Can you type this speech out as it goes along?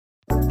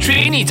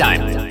Trini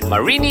Time.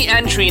 Marini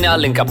and Trina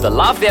link up to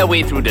laugh their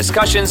way through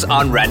discussions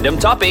on random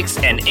topics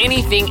and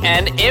anything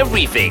and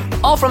everything,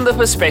 all from the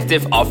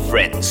perspective of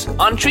friends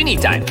on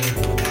Trini Time.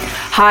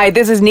 Hi,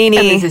 this is Nini.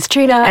 And this is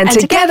Trina. And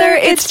together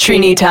it's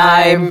Trini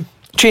Time.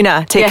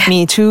 Trina, take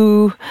me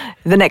to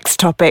the next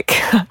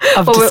topic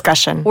of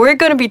discussion. We're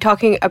going to be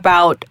talking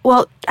about,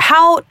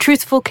 how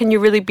truthful can you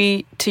really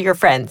be to your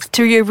friends,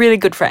 to your really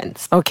good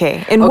friends?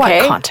 Okay, in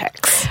what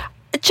context?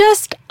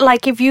 Just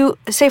like if you,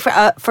 say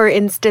for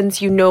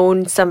instance, you've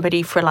known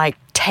somebody for like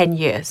 10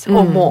 years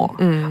or more,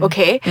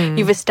 okay?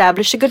 You've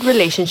established a good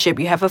relationship,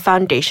 you have a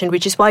foundation,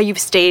 which is why you've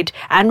stayed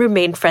and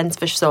remained friends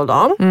for so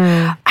long.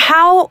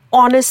 How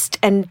honest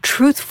and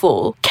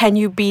truthful can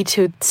you be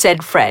to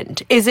said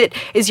friend?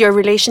 Is your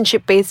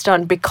relationship based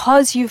on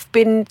because you've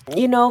been,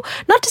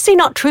 not to say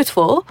not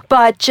truthful,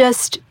 but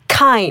just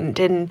kind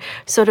and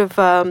sort of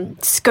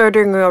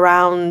skirting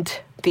around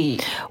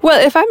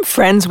Well, if I'm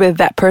friends with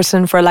that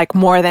person for like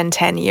more than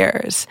 10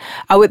 years,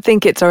 I would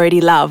think it's already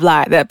love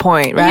at that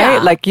point, right?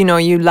 Yeah. Like,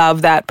 you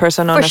love that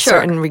person on For a sure.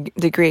 certain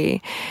degree.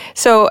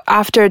 So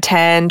after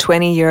 10,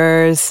 20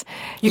 years,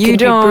 you can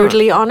be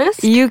brutally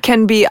honest? You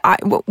can be,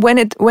 when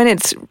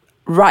it's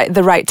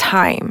the right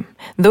time.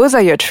 Those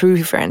are your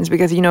true friends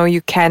because,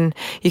 you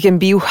can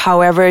be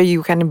however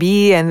you can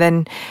be and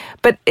then,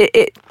 but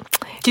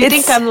Do you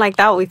think I'm like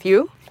that with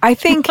you? I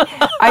think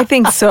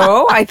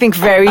so. I think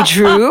very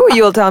true.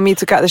 You'll tell me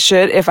to cut the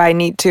shit if I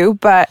need to,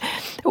 but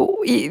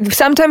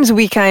sometimes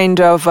we kind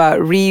of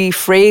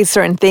rephrase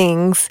certain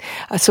things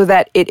so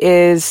that it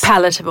is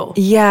palatable.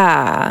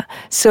 Yeah.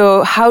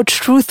 So how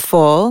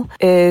truthful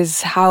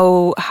is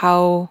how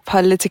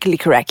politically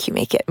correct you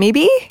make it?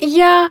 Maybe?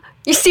 Yeah.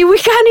 You see, we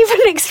can't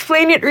even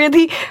explain it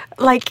really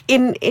like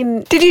in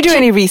Did you do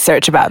any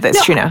research about this,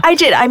 Trina? I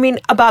did. I mean,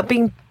 about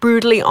being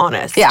brutally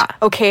honest. Yeah.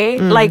 Okay?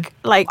 Like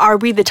are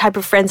we the type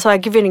of friends? So I'll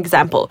give you an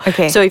example.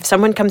 Okay. So if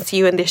someone comes to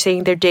you and they're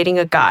saying they're dating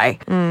a guy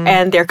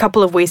and there are a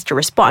couple of ways to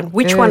respond.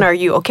 Which one are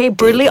you? Okay?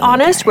 Brutally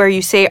honest where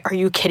you say, are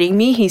you kidding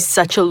me? He's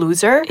such a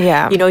loser.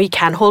 Yeah. He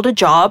can't hold a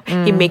job.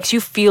 He makes you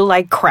feel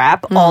like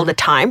crap all the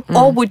time.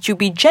 Or would you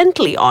be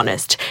gently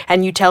honest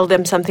and you tell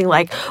them something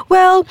like,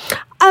 well,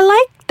 I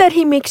like that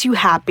he makes you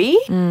happy,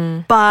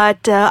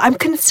 but I'm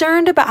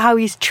concerned about how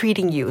he's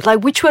treating you.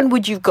 Like, which one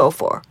would you go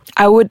for?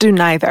 I would do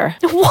neither.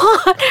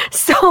 What?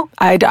 So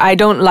I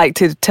don't like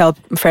to tell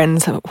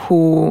friends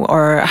who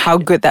or how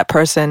good that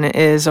person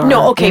is. Or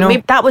no, okay,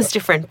 maybe that was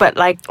different. But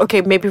like,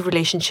 okay, maybe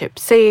relationship.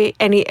 Say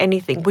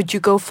anything. Would you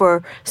go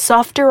for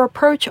softer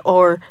approach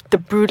or the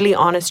brutally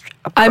honest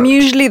approach? I'm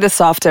usually the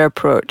softer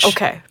approach.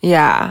 Okay.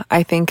 Yeah,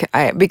 I think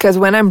because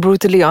when I'm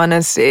brutally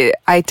honest,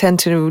 I tend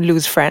to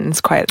lose friends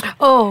quite.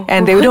 Oh.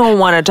 And they don't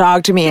want to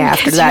talk to me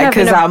after that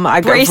because I got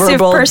abrasive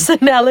verbal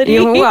personality.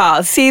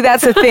 Well, see,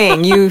 that's the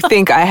thing. You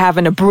think I have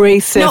an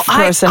abrasive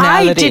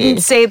personality. I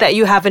didn't say that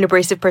you have an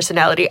abrasive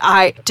personality.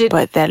 I did.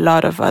 But a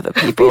lot of other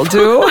people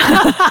do.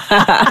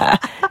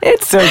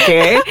 It's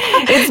okay.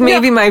 It's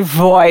maybe my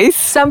voice.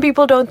 Some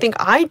people don't think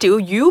I do.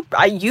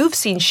 You've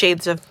seen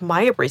shades of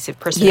my abrasive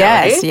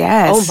personality.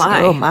 Yes.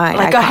 Oh my.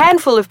 Like a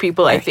handful of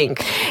people, I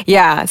think.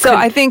 Yeah. So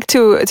I think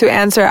to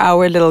answer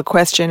our little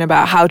question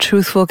about how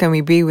truthful can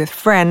we be with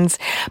friends,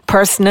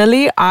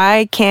 personally,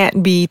 I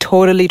can't be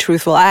totally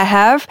truthful. I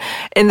have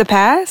in the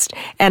past,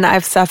 and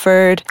I've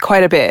suffered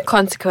quite a bit.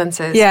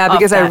 Consequences. Yeah,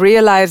 because I that.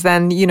 realized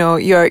then,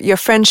 your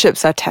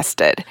friendships are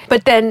tested.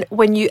 But then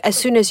as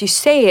soon as you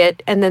say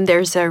it, and then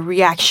there's a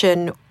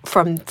reaction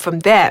from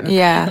them,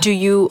 do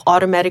you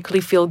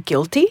automatically feel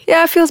guilty?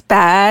 Yeah, it feels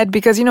bad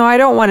because, I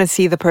don't want to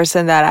see the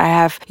person that I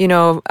have,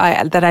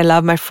 that I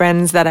love, my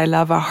friends that I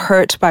love are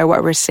hurt by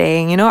what we're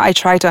saying. I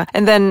try to,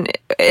 and then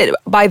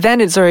by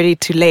then it's already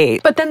too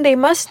late. But then they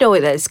must know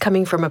that it's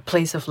coming from a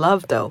place of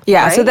love though.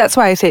 Yeah, right? so that's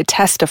why I say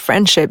test a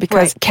friendship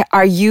because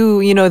are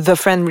you, the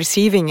friend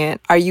receiving it,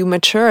 are you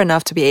mature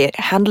enough to be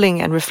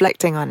handling and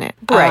reflecting on it?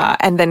 Right.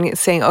 And then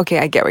saying, okay,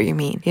 I get what you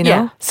mean,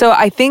 Yeah. So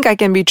I think I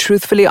can be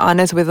truthfully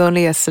honest with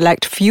only a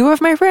select few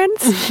of my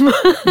friends,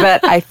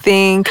 but I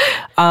think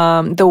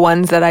the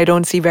ones that I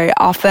don't see very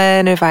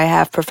often, if I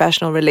have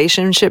professional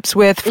relationships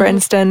with, for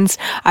instance,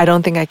 I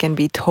don't think I can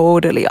be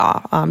totally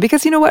off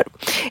because you know what?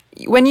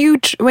 When you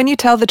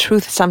tell the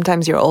truth,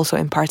 sometimes you're also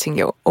imparting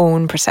your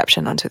own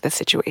perception onto the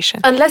situation.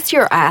 Unless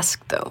you're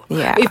asked, though.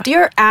 Yeah. If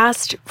you're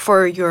asked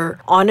for your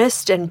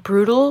honest and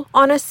brutal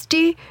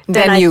honesty,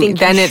 then I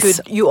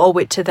think you owe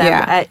it to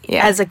them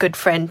as a good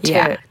friend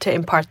to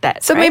impart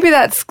that. So maybe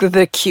that's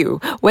the cue.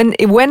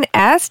 When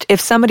asked, if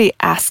somebody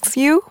asks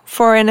you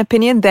for an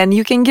opinion, then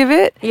you can give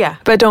it. Yeah.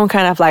 But don't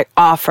kind of like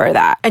offer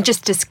that. And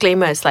just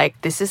disclaimers like,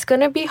 this is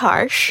going to be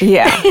harsh.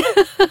 Yeah.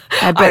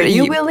 I bet Are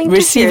you willing to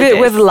receive hear it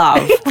with this?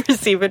 love.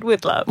 Receive it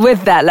with love.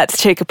 With that,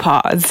 let's take a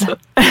pause.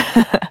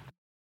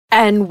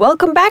 And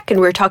welcome back.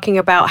 And we're talking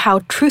about how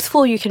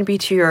truthful you can be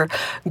to your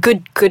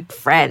good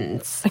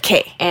friends.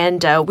 Okay.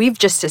 And we've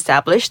just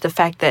established the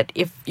fact that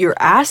if you're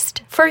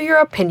asked for your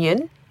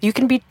opinion, You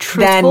can be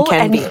truthful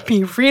and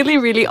be really,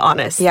 really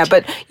honest. Yeah,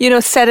 but,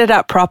 set it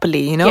up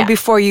properly, Yeah.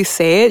 before you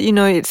say it,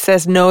 it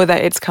says know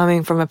that it's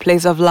coming from a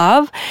place of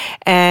love.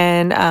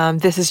 And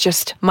this is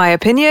just my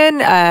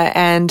opinion.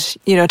 And,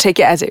 take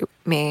it as you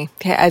may.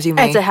 As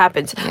it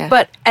happens. Yeah.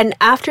 But, and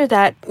after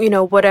that,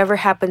 whatever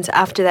happens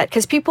after that,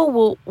 because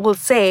people will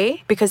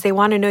say, because they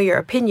want to know your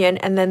opinion,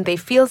 and then they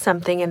feel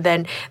something, and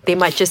then they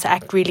might just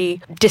act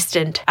really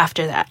distant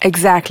after that.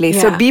 Exactly.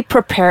 Yeah. So be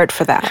prepared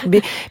for that.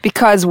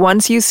 Because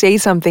once you say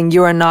something,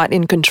 you are not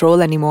in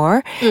control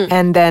anymore.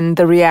 And then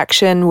the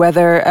reaction,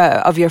 whether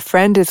of your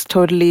friend is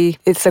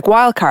it's like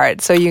wild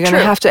card. So you're going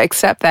to have to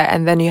accept that,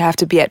 and then you have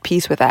to be at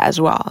peace with that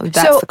as well.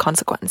 That's the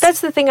consequence.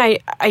 That's the thing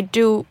I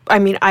do. I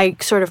mean, I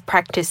sort of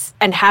practice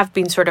and have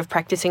been sort of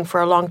practicing for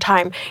a long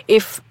time.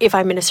 If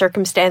I'm in a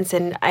circumstance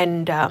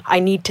and I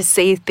need to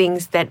say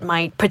things that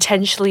might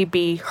potentially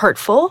be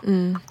hurtful,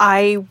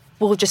 I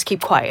will just keep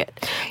quiet.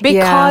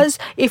 Because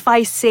if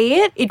I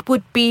say it, it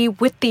would be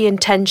with the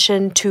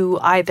intention to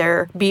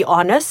either be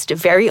honest,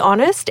 very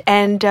honest,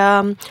 and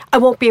I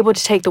won't be able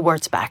to take the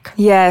words back.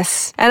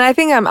 Yes. And I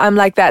think I'm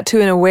like that too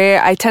in a way.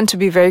 I tend to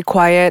be very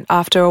quiet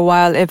after a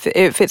while if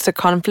it's a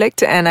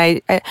conflict, and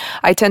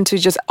I tend to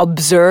just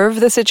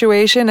observe the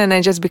situation, and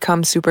I just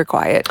become super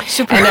quiet.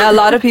 And a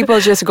lot of people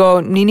just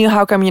go, Nini,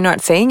 how come you're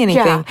not saying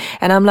anything? Yeah.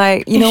 And I'm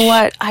like, you know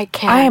what? I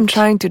can't. I am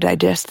trying to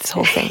digest this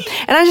whole thing.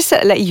 And I just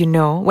said, let you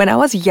know, when I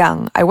was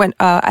young, I went.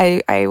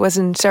 I was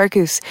in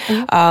Syracuse,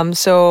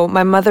 so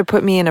my mother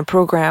put me in a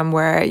program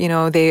where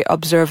they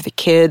observe the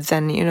kids,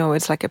 and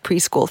it's like a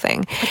preschool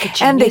thing. Like a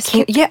genius? And they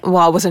came. Yeah, well,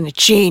 I wasn't a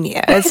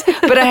genius,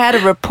 but I had a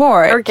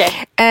report. Okay.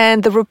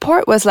 And the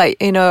report was like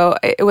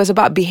it was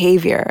about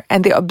behavior,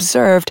 and they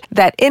observed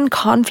that in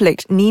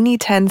conflict, Nini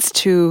tends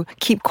to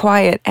keep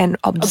quiet and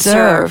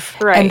observe.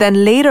 Right. And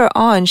then later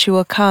on, she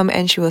will come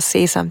and she will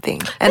say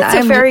something. And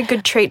That's a very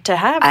good trait to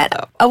have,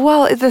 though.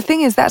 Well, the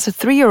thing is, that's a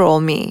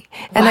 3-year-old me.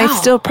 And I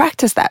still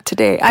practice that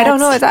today. I don't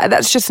know.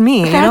 That's just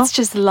me, That's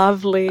just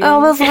lovely. Oh,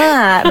 what's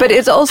that? But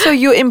it's also,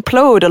 you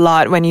implode a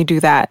lot when you do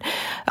that.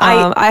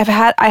 I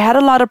had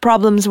a lot of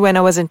problems when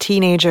I was a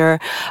teenager,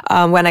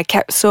 when I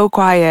kept so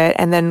quiet,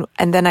 and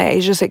then I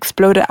just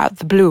exploded out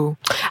the blue.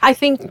 I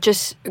think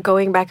just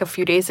going back a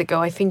few days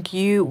ago, I think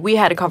we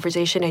had a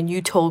conversation, and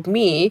you told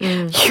me,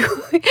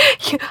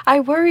 I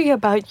worry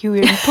about you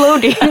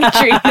imploding,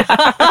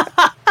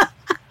 Trina.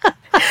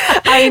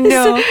 I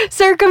know.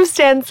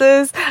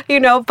 Circumstances,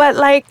 but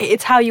like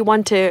it's how you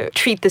want to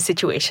treat the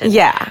situation.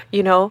 Yeah.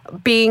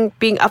 Being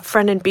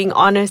upfront and being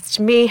honest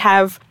may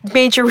have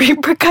major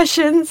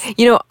repercussions.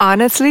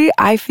 Honestly,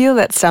 I feel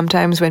that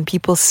sometimes when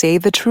people say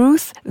the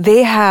truth,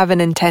 they have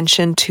an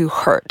intention to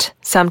hurt.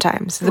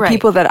 Sometimes the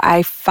people that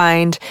I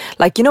find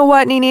like, you know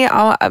what, Nini,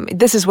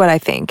 this is what I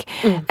think.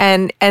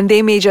 And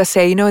they may just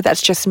say,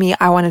 that's just me.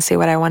 I want to say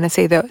what I want to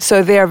say.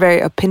 So they're very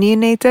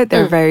opinionated.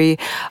 They're very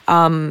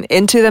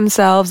into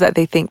themselves, that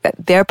they think that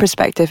their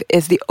perspective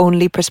is the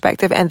only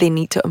perspective, and they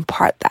need to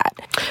impart that.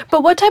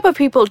 But what type of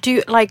people do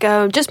you like,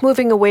 just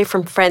moving away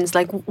from friends,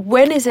 like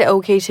when is it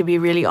okay to be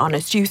really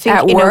honest? Do you think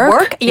at in work? a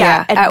work?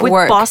 Yeah. At with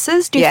work.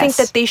 bosses, do you think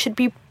that they should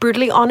be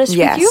brutally honest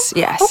with you?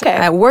 Yes. Okay.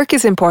 At work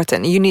is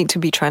important. You need to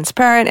be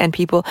transparent, and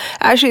people,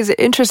 actually it's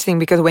interesting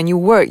because when you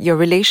work, your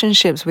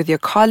relationships with your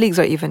colleagues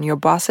or even your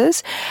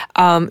bosses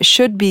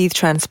should be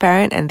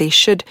transparent, and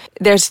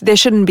there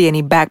shouldn't be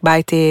any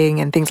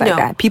backbiting and things like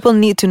that. People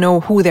need to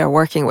know who they're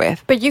working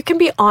with. But you can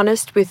be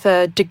honest with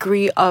a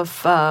degree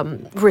of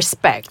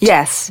respect.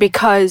 Yes.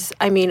 Because,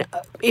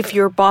 if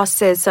your boss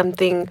says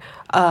something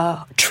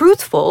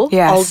truthful,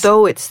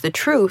 although it's the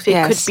truth,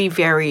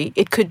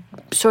 it could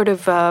sort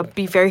of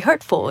be very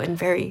hurtful and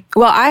very...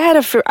 Well, I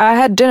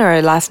had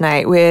dinner last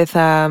night with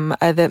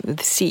the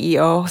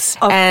CEOs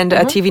and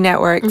TV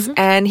networks,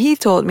 and he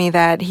told me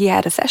that he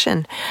had a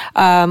session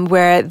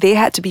where they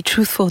had to be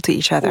truthful to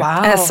each other.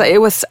 Wow. So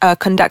it was a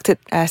conducted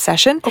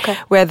session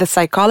where the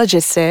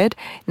psychologist said,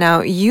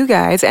 now you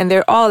guys, and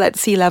they're all at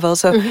C-level,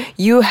 so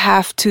you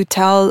have to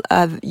tell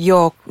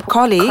your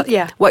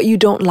colleague what you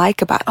don't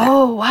like about them.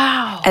 Oh,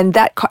 wow.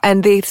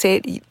 And they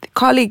said,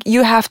 colleague,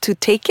 you have to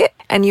take it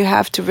and you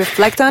have to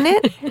reflect on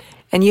it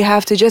and you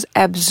have to just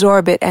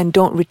absorb it and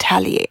don't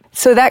retaliate.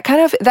 So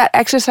that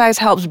exercise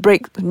helps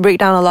break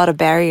down a lot of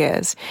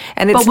barriers,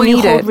 and it's needed. But when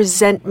needed. You hold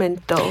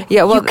resentment, though,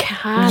 yeah, well,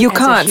 you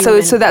can't.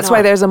 So that's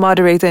why there's a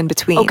moderator in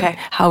between. Okay,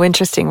 how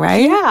interesting,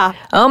 right? Yeah.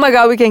 Oh my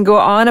God, we can go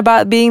on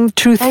about being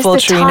truthful,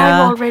 Is the Trina.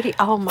 Time already?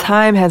 Oh my.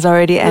 Time has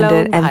already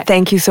ended, and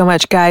thank you so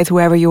much, guys,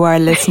 whoever you are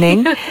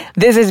listening.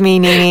 This is me,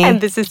 Nini, and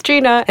this is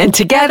Trina, and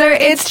together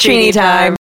it's Trini time.